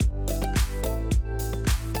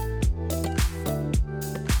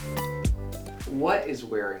what is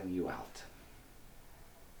wearing you out?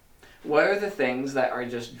 What are the things that are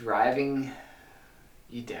just driving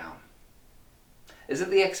you down? Is it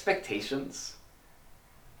the expectations?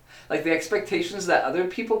 Like the expectations that other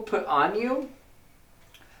people put on you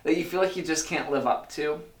that you feel like you just can't live up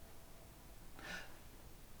to?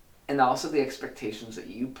 And also the expectations that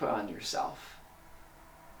you put on yourself.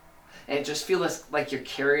 And it just feels like you're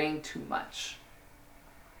carrying too much.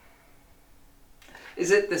 Is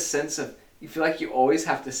it the sense of you feel like you always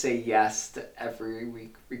have to say yes to every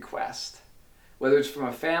request? Whether it's from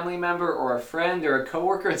a family member or a friend or a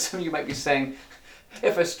coworker, and some of you might be saying,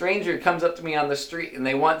 if a stranger comes up to me on the street and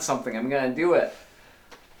they want something, I'm going to do it.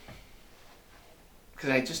 Because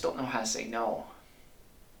I just don't know how to say no.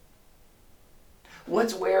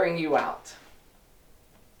 What's wearing you out?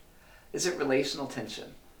 Is it relational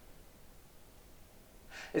tension?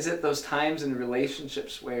 Is it those times in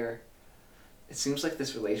relationships where it seems like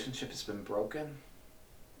this relationship has been broken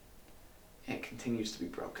and it continues to be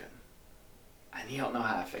broken and you don't know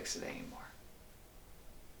how to fix it anymore?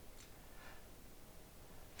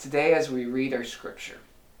 Today, as we read our scripture,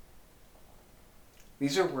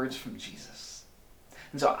 these are words from Jesus.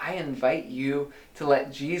 And so I invite you to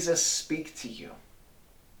let Jesus speak to you,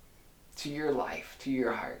 to your life, to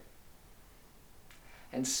your heart,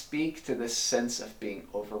 and speak to this sense of being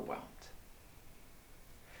overwhelmed.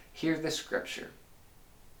 Hear the scripture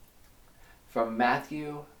from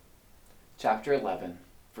Matthew chapter 11,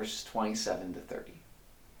 verses 27 to 30.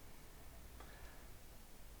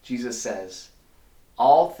 Jesus says,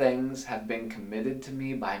 "All things have been committed to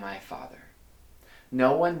me by my Father.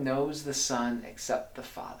 No one knows the Son except the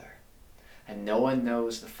Father, and no one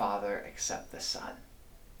knows the Father except the Son,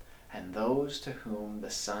 and those to whom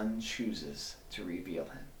the Son chooses to reveal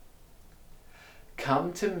him.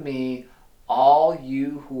 Come to me, all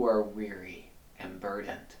you who are weary and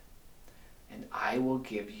burdened, and I will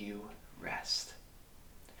give you rest.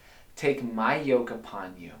 Take my yoke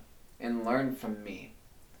upon you and learn from me,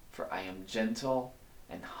 for I am gentle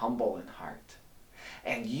and humble in heart,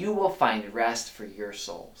 and you will find rest for your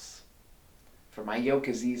souls. For my yoke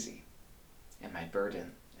is easy and my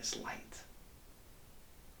burden is light."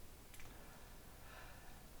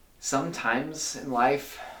 Sometimes in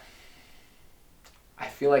life, I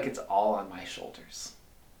feel like it's all on my shoulders.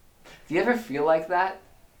 Do you ever feel like that?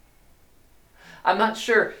 I'm not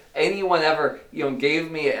sure anyone ever,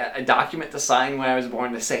 gave me a document to sign when I was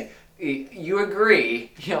born to say, you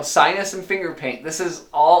agree, sign us some finger paint. This is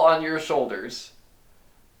all on your shoulders.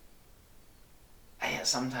 And yet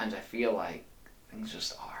sometimes I feel like things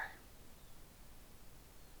just are.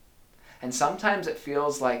 And sometimes it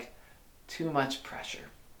feels like too much pressure.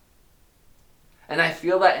 And I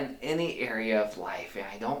feel that in any area of life, and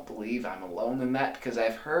I don't believe I'm alone in that because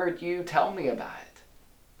I've heard you tell me about it.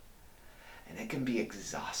 And it can be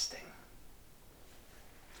exhausting.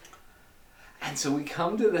 And so we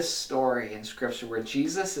come to this story in Scripture where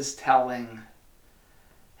Jesus is telling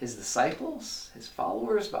his disciples, his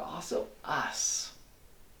followers, but also us,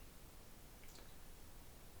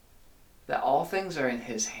 that all things are in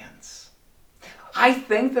his hands. I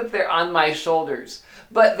think that they're on my shoulders,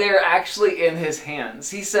 but they're actually in his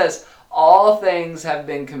hands. He says, all things have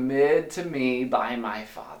been committed to me by my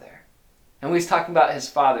Father. And when he's talking about his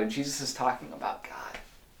Father, Jesus is talking about God,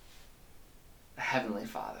 the Heavenly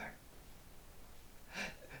Father.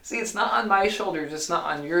 See, it's not on my shoulders, it's not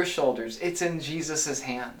on your shoulders, it's in Jesus'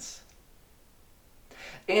 hands.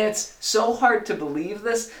 And it's so hard to believe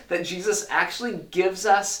this, that Jesus actually gives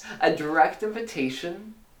us a direct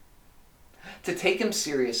invitation to take him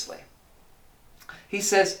seriously. He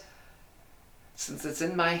says, since it's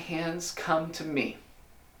in my hands, come to me.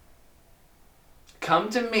 Come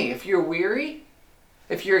to me. If you're weary,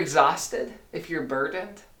 if you're exhausted, if you're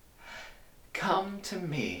burdened, come to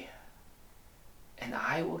me and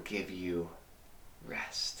I will give you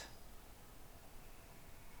rest.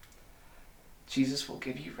 Jesus will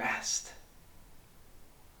give you rest.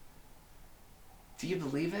 Do you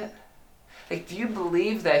believe it? Do you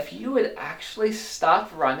believe that if you would actually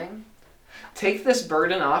stop running, take this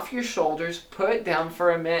burden off your shoulders, put it down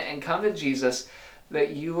for a minute, and come to Jesus, that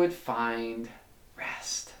you would find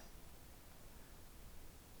rest?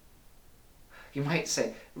 You might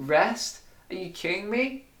say, rest? Are you kidding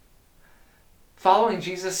me? Following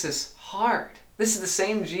Jesus is hard. This is the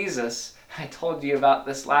same Jesus. I told you about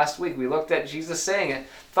this last week. We looked at Jesus saying it.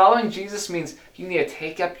 Following Jesus means you need to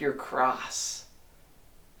take up your cross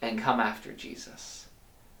and come after Jesus.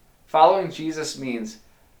 Following Jesus means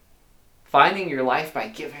finding your life by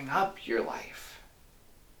giving up your life.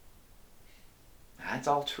 That's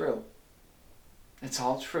all true. It's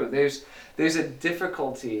all true. There's a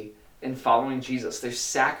difficulty in following Jesus. There's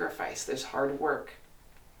sacrifice, there's hard work.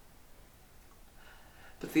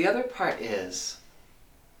 But the other part is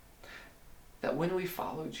that when we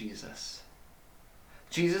follow Jesus,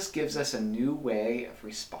 Jesus gives us a new way of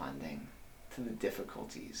responding to the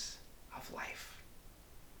difficulties of life.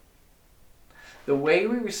 The way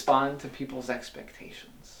we respond to people's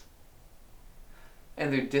expectations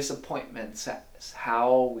and their disappointments at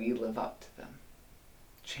how we live up to them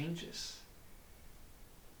changes.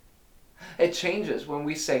 It changes when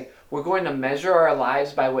we say we're going to measure our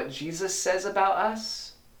lives by what Jesus says about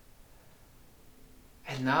us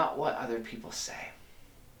and not what other people say.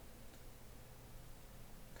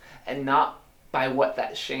 And not by what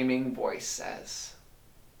that shaming voice says.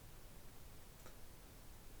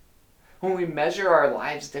 When we measure our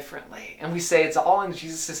lives differently and we say it's all in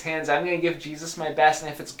Jesus' hands, I'm going to give Jesus my best,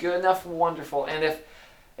 and if it's good enough, wonderful, and if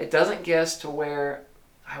it doesn't get us to where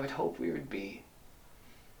I would hope we would be,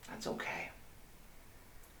 that's okay.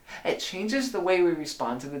 It changes the way we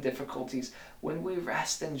respond to the difficulties when we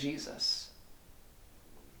rest in Jesus.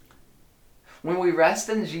 When we rest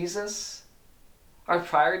in Jesus, our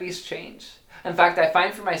priorities change. In fact, I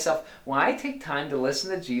find for myself, when I take time to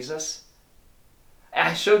listen to Jesus, and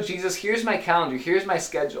I show Jesus, here's my calendar, here's my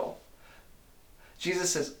schedule.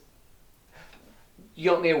 Jesus says, you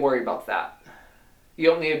don't need to worry about that. You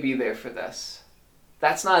don't need to be there for this.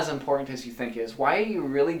 That's not as important as you think it is. Why are you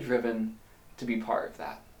really driven to be part of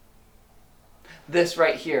that? This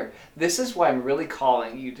right here, this is what I'm really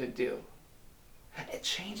calling you to do. It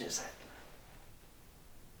changes it.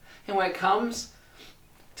 And when it comes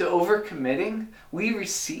to overcommitting, we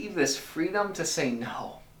receive this freedom to say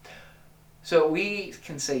no. So we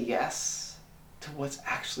can say yes to what's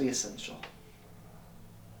actually essential.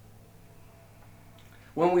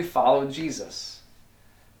 When we follow Jesus,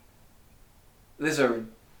 there's a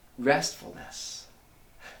restfulness,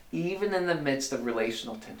 even in the midst of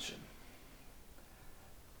relational tension.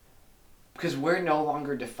 Because we're no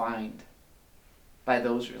longer defined by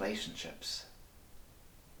those relationships.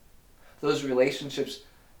 Those relationships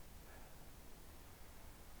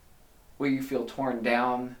where you feel torn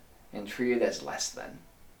down and treated as less than.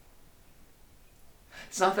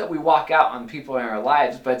 It's not that we walk out on people in our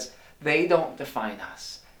lives, but they don't define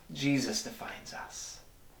us. Jesus defines us.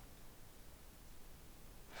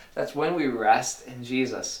 That's when we rest in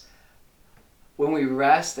Jesus. When we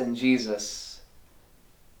rest in Jesus,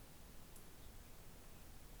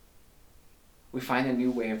 we find a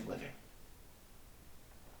new way of living.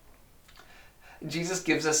 Jesus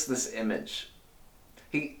gives us this image.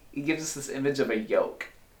 He gives us this image of a yoke.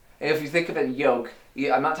 And if you think of a yoke,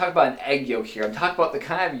 I'm not talking about an egg yolk here. I'm talking about the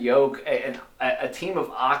kind of yoke a team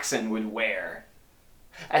of oxen would wear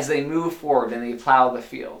as they move forward and they plow the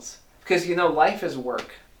fields. Because, life is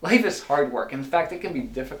work. Life is hard work. In fact, it can be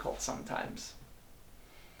difficult sometimes.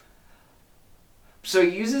 So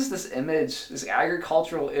he uses this image, this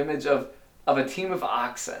agricultural image of a team of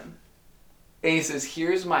oxen. And he says,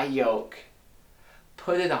 here's my yoke.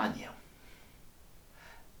 Put it on you.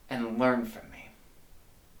 And learn from me.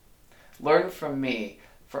 Learn from me,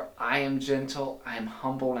 for I am gentle, I am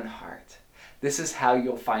humble in heart. This is how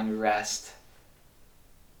you'll find rest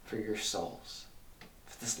for your souls,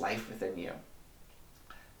 for this life within you.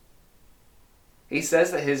 He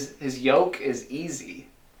says that his yoke is easy.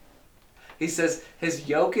 He says his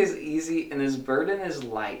yoke is easy and his burden is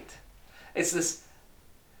light. It's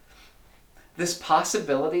this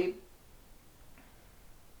possibility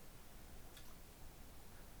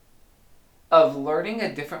of learning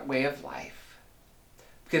a different way of life,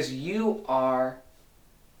 because you are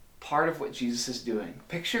part of what Jesus is doing.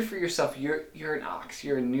 Picture for yourself, you're an ox,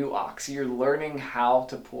 you're a new ox, you're learning how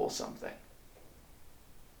to pull something.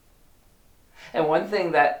 And one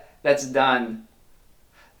thing that's done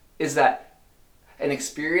is that an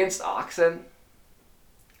experienced oxen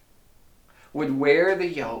would wear the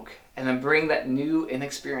yoke and then bring that new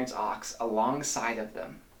inexperienced ox alongside of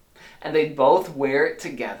them. And they'd both wear it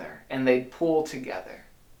together, and they'd pull together.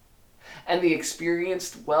 And the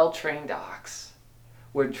experienced, well-trained ox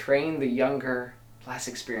would train the younger, less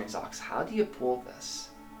experienced ox. How do you pull this?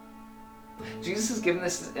 Jesus has given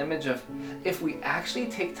us this image of, if we actually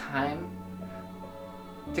take time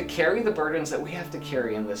to carry the burdens that we have to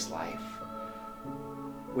carry in this life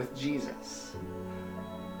with Jesus,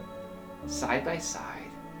 side by side,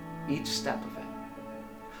 each step of it,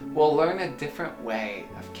 we'll learn a different way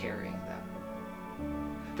of carrying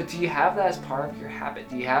them. But do you have that as part of your habit?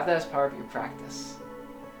 Do you have that as part of your practice?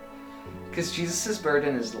 Because Jesus'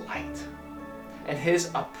 burden is light, and his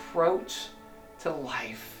approach to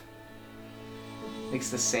life makes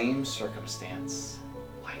the same circumstance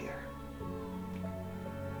lighter.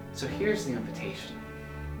 So here's the invitation.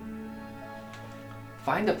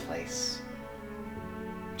 Find a place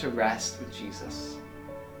to rest with Jesus.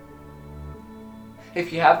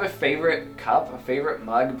 If you have a favorite cup, a favorite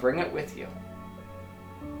mug, bring it with you.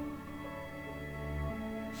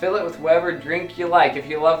 Fill it with whatever drink you like. If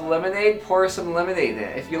you love lemonade, pour some lemonade in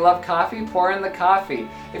it. If you love coffee, pour in the coffee.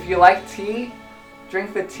 If you like tea,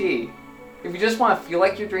 drink the tea. If you just want to feel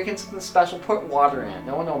like you're drinking something special, put water in it.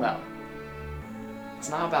 No one will know. It's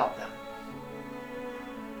not about them.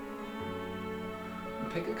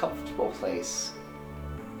 Pick a comfortable place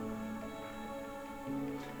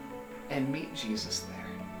and meet Jesus there.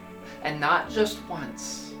 And not just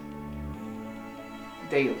once.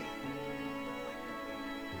 Daily.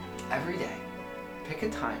 Every day. Pick a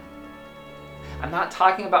time. I'm not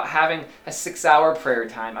talking about having a 6-hour prayer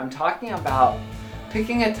time. I'm talking about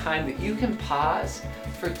picking a time that you can pause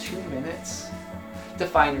for 2 minutes to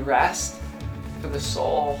find rest for the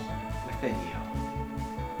soul within you.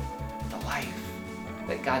 The life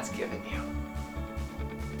that God's given you.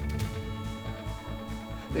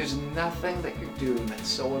 There's nothing that you're doing that's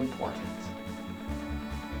so important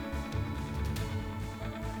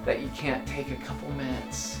that you can't take a couple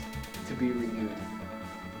minutes to be renewed.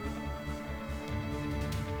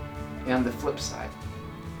 And on the flip side,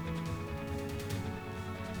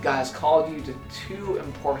 God has called you to 2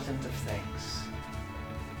 important of things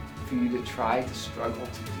for you to try to struggle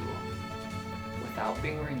to do without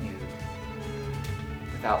being renewed,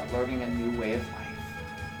 without learning a new way of life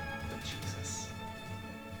with Jesus.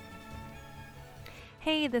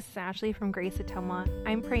 Hey, this is Ashley from Grace Ottumwa.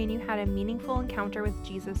 I'm praying you had a meaningful encounter with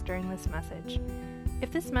Jesus during this message.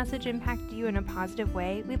 If this message impacted you in a positive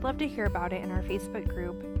way, we'd love to hear about it in our Facebook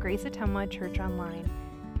group, Grace Ottumwa Church Online.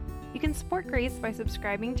 You can support Grace by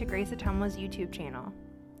subscribing to Grace Ottumwa's YouTube channel.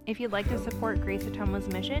 If you'd like to support Grace Ottumwa's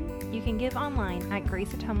mission, you can give online at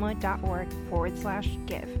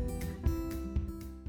graceottumwa.org/give.